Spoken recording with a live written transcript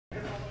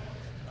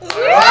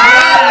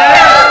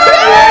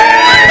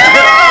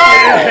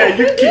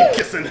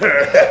Kissing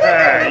her.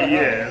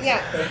 Yes.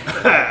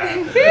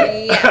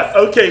 Yes.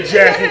 Okay,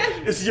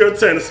 Jackie, it's your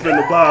turn to spin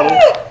the bottle.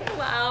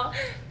 Wow.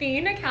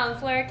 Being a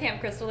counselor at Camp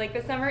Crystal Lake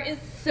this summer is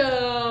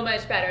so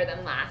much better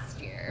than last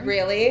year.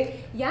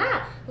 Really?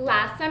 Yeah.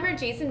 Last summer,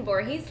 Jason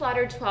Voorhees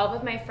slaughtered 12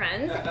 of my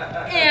friends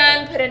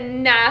and put a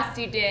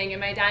nasty ding in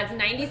my dad's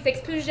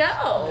 96 Peugeot.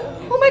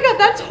 Oh my god,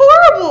 that's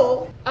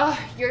horrible! Ugh,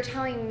 you're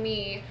telling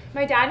me.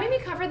 My dad made me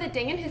cover the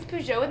ding in his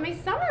Peugeot with my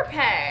summer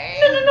pay.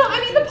 No, I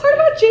mean the part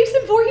about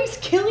Jason Voorhees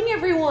killing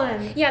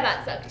everyone. Yeah,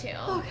 that sucked too.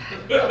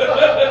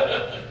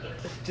 Okay.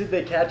 Did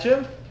they catch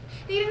him?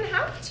 They didn't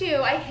have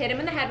to. I hit him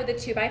in the head with a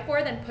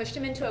 2x4, then pushed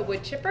him into a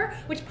wood chipper,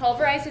 which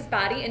pulverized his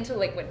body into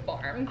liquid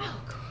form.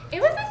 Oh, God. It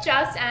was a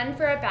just end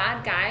for a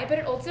bad guy, but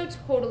it also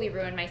totally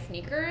ruined my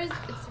sneakers.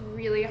 It's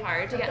really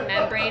hard to get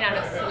membrane out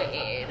of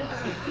suede.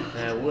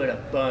 What a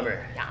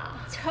bummer. Yeah.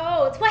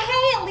 Toads. Well,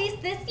 hey, at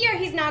least this year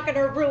he's not going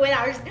to ruin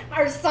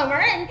our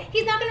summer, and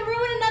he's not going to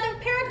ruin another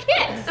pair of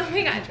kids. Oh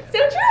my god, so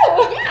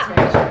true.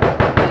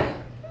 Yeah.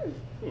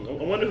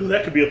 I wonder who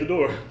that could be at the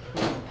door.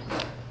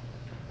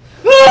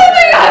 Oh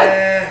my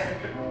god!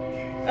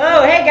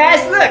 Oh, hey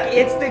guys, look,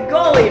 it's the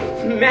goalie,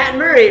 Matt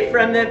Murray,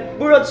 from the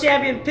world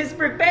champion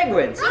Pittsburgh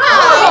Penguins.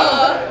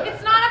 Oh!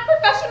 It's not a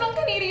professional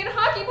Canadian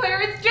hockey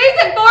player, it's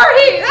Jason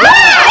Voorhees!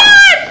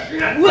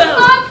 Whoa!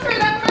 Monster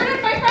that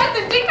murdered my friends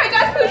and dinged my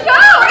dad's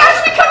Peugeot!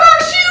 Should we cover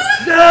our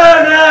shoes?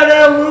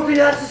 No, won't be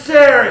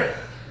necessary.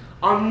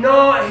 I'm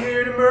not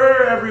here to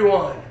murder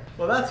everyone.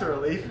 Well, that's a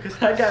relief,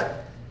 because I got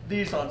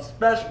these on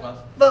special on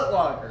Foot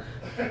Locker.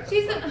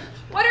 Jason,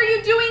 what are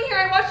you doing here?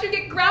 I watched you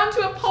get ground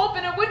to a pulp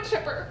in a wood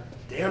chipper.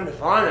 Damned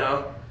if I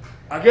know.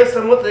 I guess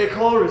I'm what they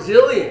call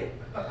resilient.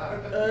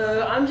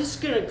 I'm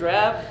just gonna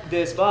grab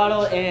this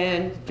bottle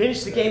and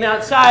finish the game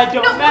outside.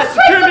 Don't No,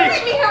 massacre don't me!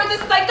 leave me here with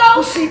this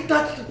Well, psycho! see,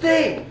 that's the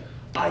thing.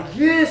 I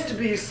used to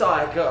be a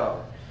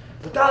psycho,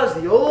 but that was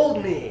the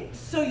old me.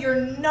 So you're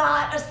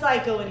not a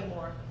psycho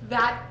anymore.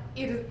 That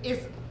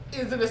is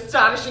an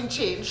astonishing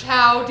change.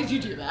 How did you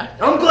do that?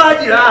 I'm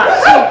glad you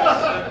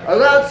asked.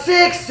 About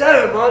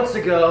 6-7 months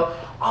ago,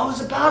 I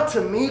was about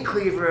to meat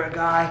cleaver a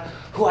guy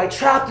who I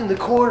trapped in the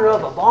corner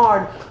of a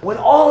barn when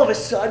all of a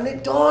sudden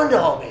it dawned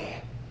on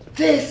me.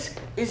 This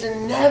is a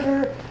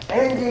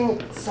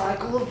never-ending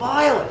cycle of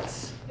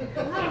violence.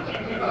 That's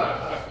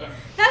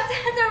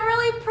a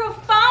really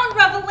profound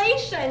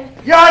revelation.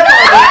 Yeah,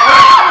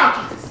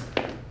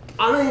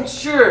 I mean,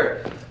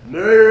 sure,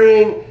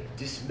 murdering,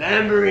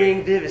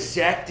 dismembering,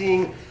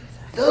 vivisecting,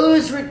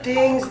 those were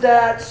things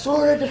that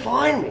sort of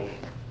define me.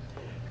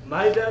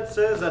 My dad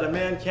says that a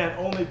man can't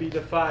only be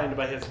defined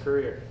by his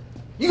career.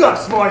 You got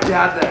a smart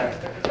dad there.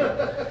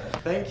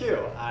 Thank you.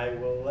 I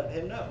will let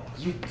him know.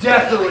 You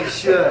definitely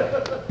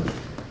should.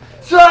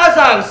 So as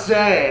I was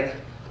saying,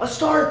 I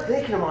started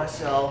thinking to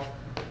myself,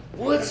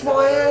 what's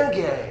my end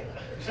game?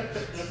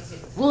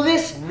 Will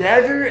this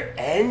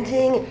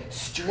never-ending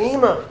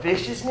stream of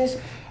viciousness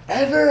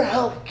ever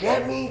help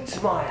get me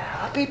to my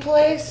happy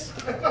place?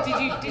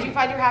 Did you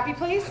find your happy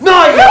place?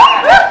 Not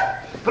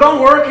yet! But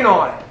I'm working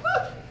on it.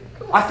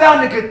 I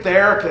found a good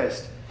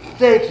therapist.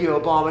 Thank you,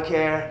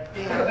 Obamacare.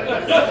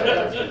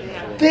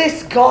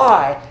 This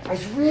guy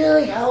has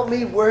really helped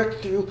me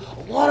work through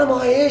a lot of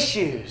my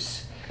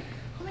issues.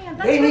 Oh man,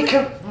 that's Made me really,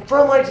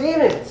 confront my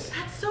demons.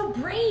 that's so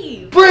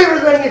brave. Braver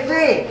than you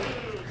think.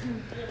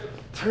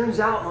 Turns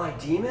out my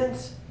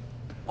demons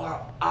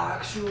are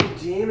actual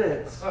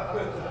demons.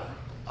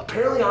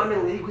 Apparently I'm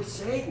in league with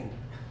Satan.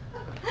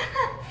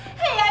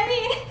 Hey, I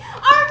mean,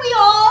 aren't we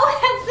all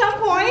at some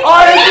point?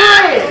 I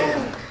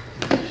agree!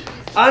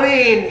 I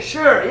mean,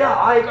 sure, yeah,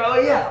 I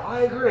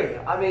agree.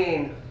 I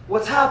mean,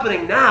 what's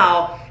happening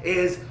now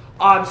is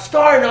I'm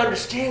starting to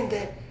understand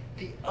that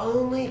the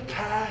only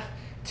path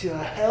to a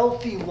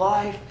healthy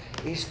life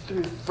is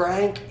through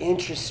frank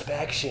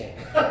introspection.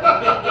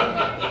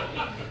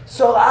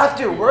 So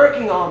after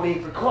working on me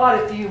for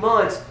quite a few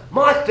months,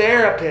 my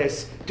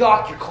therapist,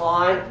 Dr.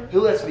 Klein,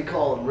 who lets me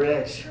call him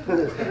Rich,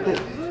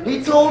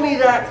 he told me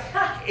that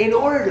in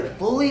order to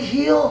fully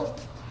heal,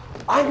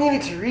 I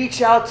needed to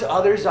reach out to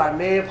others I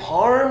may have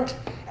harmed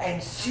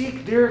and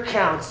seek their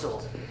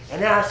counsel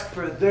and ask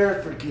for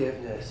their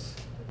forgiveness.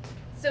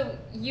 So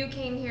you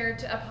came here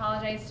to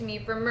apologize to me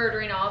for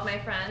murdering all of my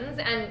friends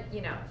and,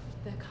 you know,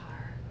 the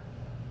car.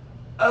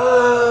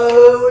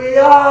 Oh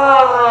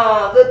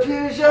yeah, the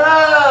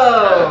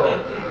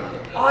Peugeot!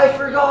 I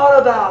forgot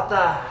about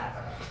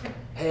that.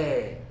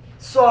 Hey,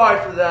 sorry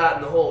for that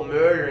and the whole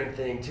murdering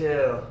thing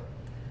too.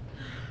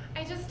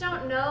 I just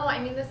don't know. I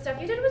mean, the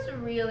stuff you did was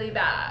really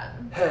bad.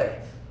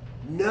 Hey,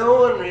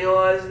 no one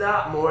realized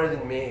that more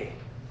than me.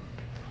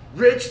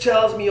 Rich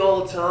tells me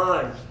all the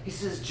time. He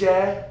says,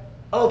 Jay,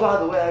 oh, by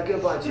the way, I go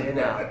by Jay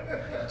now.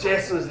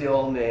 Jason was the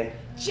old name.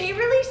 Jay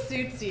really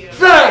suits you.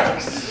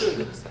 Thanks!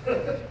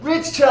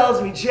 Rich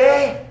tells me,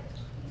 Jay,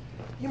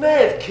 you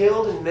may have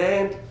killed and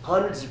maimed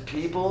hundreds of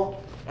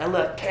people and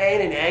left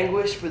pain and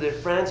anguish for their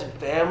friends and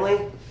family,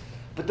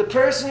 but the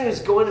person who is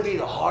going to be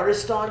the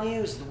hardest on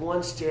you is the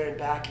one staring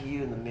back at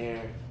you in the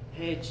mirror.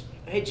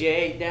 Hey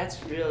Jay,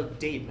 that's real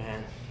deep,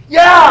 man.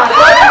 Yeah,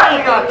 I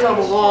think I've come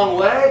a long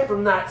way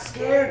from that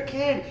scared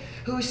kid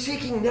who was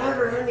seeking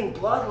never-ending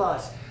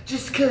bloodlust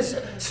just because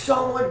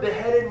someone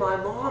beheaded my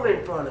mom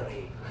in front of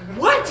me.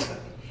 What?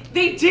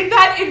 They did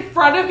that in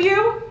front of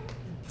you?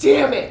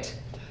 Damn it.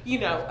 You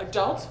know,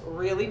 adults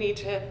really need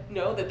to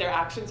know that their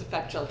actions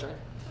affect children.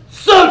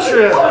 So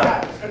true!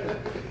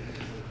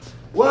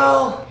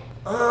 Well,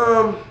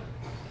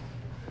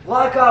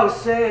 like I was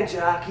saying,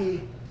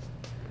 Jackie,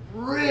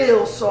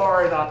 real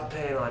sorry about the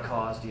pain I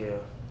caused you.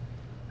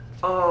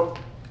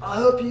 I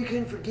hope you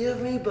can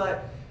forgive me,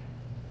 but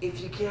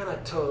if you can't, I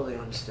totally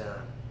understand.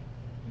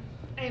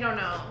 I don't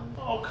know.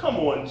 Oh, come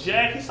on,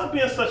 Jackie. Stop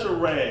being such a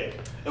rag.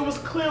 It was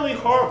clearly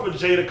hard for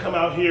Jay to come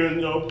out here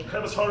and,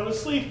 have us hard on the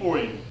sleeve for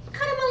you.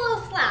 Cut him a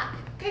little slack.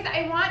 Guys,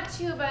 I want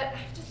to, but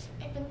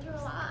I've been through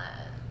a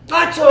lot.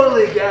 I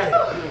totally get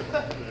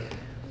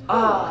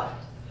it.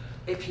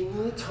 If you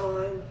need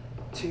time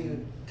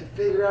to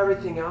figure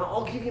everything out,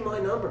 I'll give you my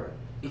number.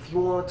 If you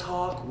want to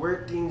talk,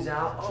 work things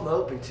out, I'm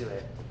open to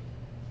it.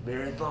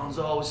 Marathons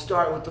always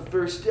start with the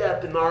first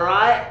step, am I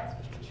right?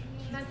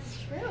 That's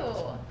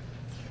true.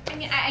 I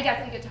mean, I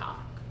guess we could talk.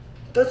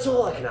 That's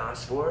all I can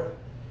ask for.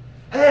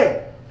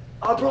 Hey,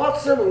 I brought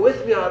someone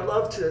with me I'd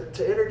love to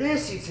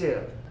introduce you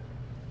to.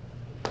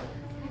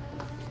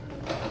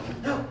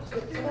 No,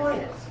 come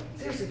on.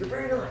 Seriously, you're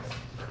very nice.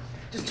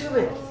 Just 2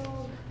 minutes.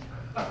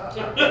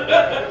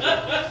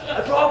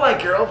 I brought my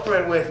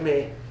girlfriend with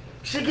me.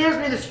 She gives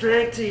me the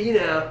strength to,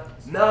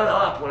 nut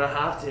up when I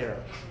have to.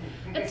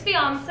 It's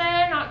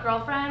fiance, not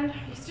girlfriend.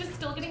 He's just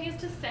still getting used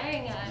to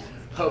saying it.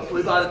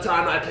 Hopefully by the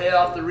time I pay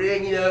off the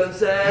ring, you know what I'm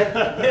saying?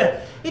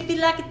 If you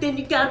like it, then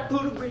you gotta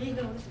put a ring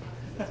on it.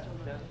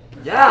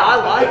 Yeah, I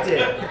liked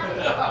it.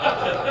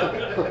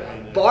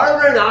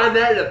 Barbara and I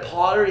met at a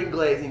pottery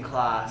glazing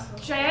class.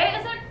 Jay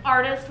is an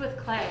artist with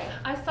clay.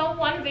 I saw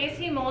one vase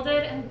he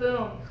molded and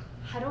boom,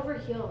 head over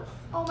heels.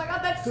 Oh my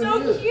god, that's Who so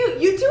knew? cute.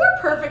 You two are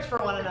perfect for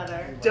one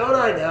another. Don't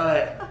I know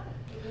it?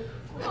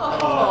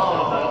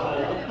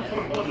 Oh.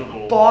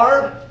 Wonderful.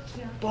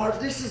 Barb,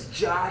 this is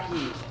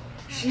Jackie.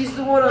 She's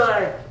the one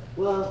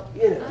well,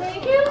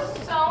 Thank you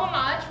so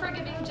much for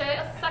giving Jay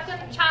a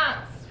second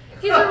chance.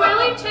 He's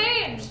really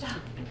changed.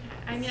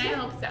 I mean, I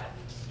hope so.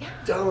 Yeah.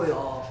 Don't we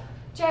all?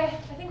 Jay,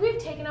 I think we've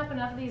taken up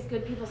enough of these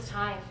good people's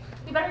time.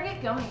 We better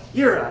get going.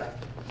 You're right.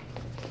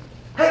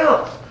 Hang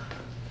on.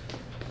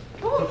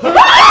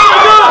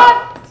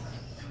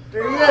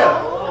 There you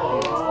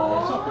go.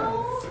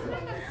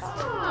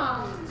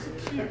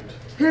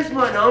 Here's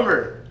my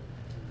number.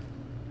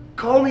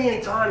 Call me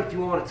anytime if you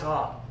want to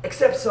talk,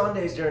 except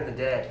Sundays during the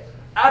day.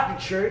 After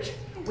church,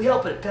 we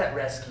help at a pet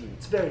rescue.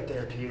 It's very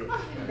therapeutic.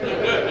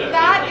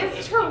 That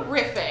is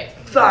terrific.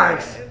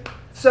 Thanks.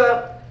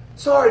 So,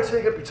 sorry to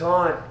take up your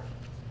time.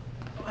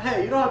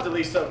 Hey, you don't have to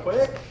leave so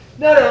quick.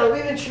 No,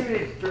 we've been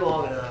treated for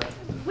long enough.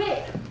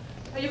 Wait,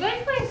 are you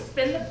guys playing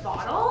spin the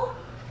bottle?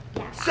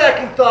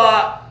 Second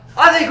thought,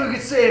 I think we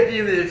could stay a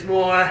few minutes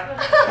more.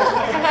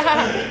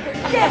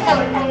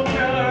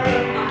 Yeah.